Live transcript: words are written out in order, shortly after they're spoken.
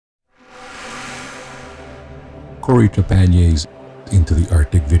Cory Trepanier's Into the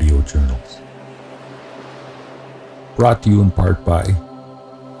Arctic Video Journals. Brought to you in part by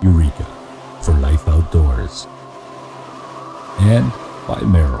Eureka for Life Outdoors and by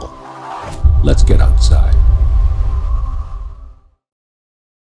Merrill. Let's get outside.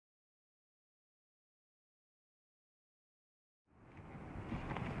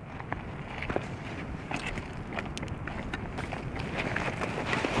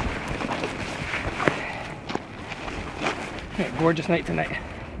 Gorgeous night tonight.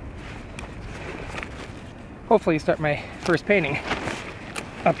 Hopefully start my first painting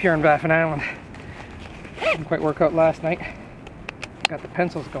up here on Baffin Island. Didn't quite work out last night. Got the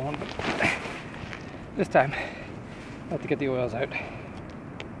pencils going, but this time I have to get the oils out.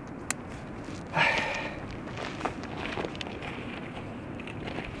 I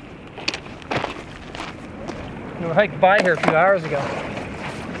hiked by here a few hours ago.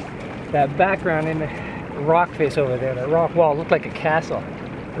 That background in the rock face over there, that rock wall, looked like a castle.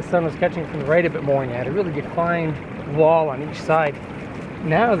 The sun was catching from the right a bit more, and you had a really defined wall on each side.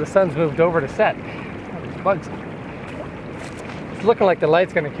 Now the sun's moved over to set. Oh, there's bugs. It's looking like the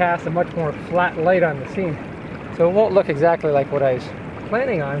light's going to cast a much more flat light on the scene. So it won't look exactly like what I was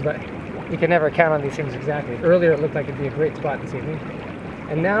planning on, but you can never count on these things exactly. Earlier it looked like it'd be a great spot this evening.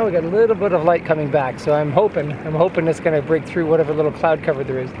 And now we got a little bit of light coming back, so I'm hoping it's going to break through whatever little cloud cover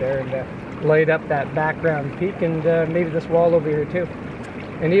there is there and light up that background peak and maybe this wall over here too.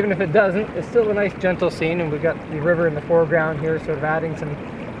 And even if it doesn't, it's still a nice gentle scene, and we've got the river in the foreground here sort of adding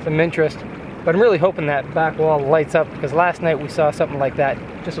some interest. But I'm really hoping that back wall lights up, because last night we saw something like that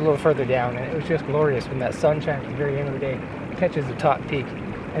just a little further down, and it was just glorious when that sunshine at the very end of the day catches the top peak.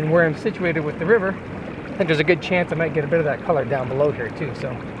 And where I'm situated with the river, I think there's a good chance I might get a bit of that color down below here too.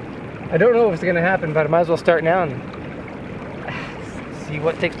 So I don't know if it's going to happen, but I might as well start now and see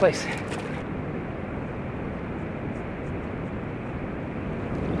what takes place.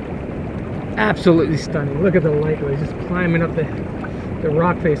 Absolutely stunning. Look at the light rays just climbing up the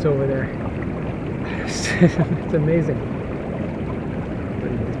rock face over there. It's amazing. The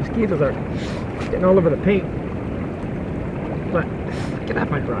mosquitoes are getting all over the paint. But get off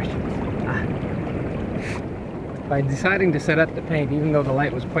my brush. By deciding to set up the paint, even though the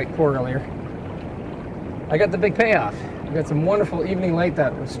light was quite poor earlier, I got the big payoff. I got some wonderful evening light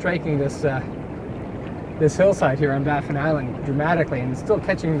that was striking this hillside here on Baffin Island dramatically, and it's still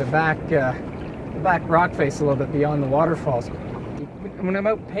catching the back rock face a little bit beyond the waterfalls. When I'm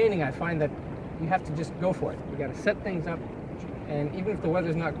out painting, I find that you have to just go for it. You got to set things up, and even if the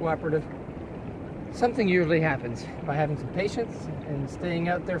weather's not cooperative, something usually happens by having some patience and staying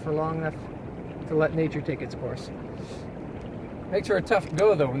out there for long enough to let nature take its course. Makes for a tough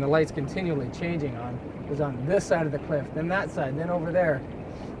go though when the light's continually changing is on this side of the cliff, then that side, then over there,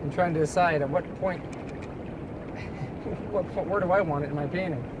 and trying to decide at what point, where do I want it in my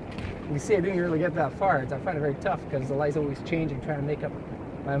painting. You see, I didn't really get that far. I find it very tough because the light's always changing, trying to make up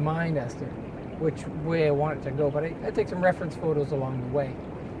my mind as to which way I want it to go. But I take some reference photos along the way,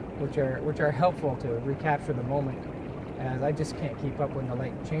 which are helpful to recapture the moment, as I just can't keep up when the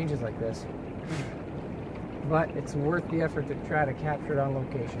light changes like this. But it's worth the effort to try to capture it on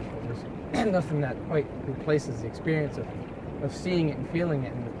location. There's nothing that quite replaces the experience of seeing it and feeling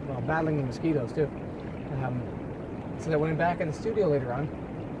it, and well, battling the mosquitoes too. So that when I'm back in the studio later on,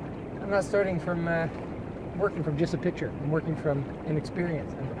 I'm not starting from working from just a picture. I'm working from an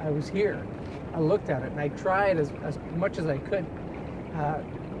experience. I was here, I looked at it, and I tried as much as I could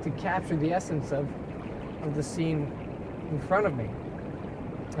to capture the essence of the scene in front of me.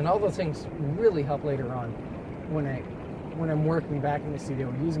 And all those things really help later on when I'm working back in the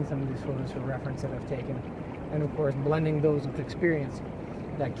studio, using some of these photos for reference that I've taken, and of course blending those with experience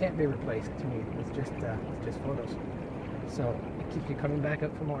that can't be replaced to me with just photos. So it keeps you coming back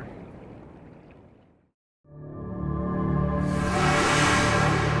up for more.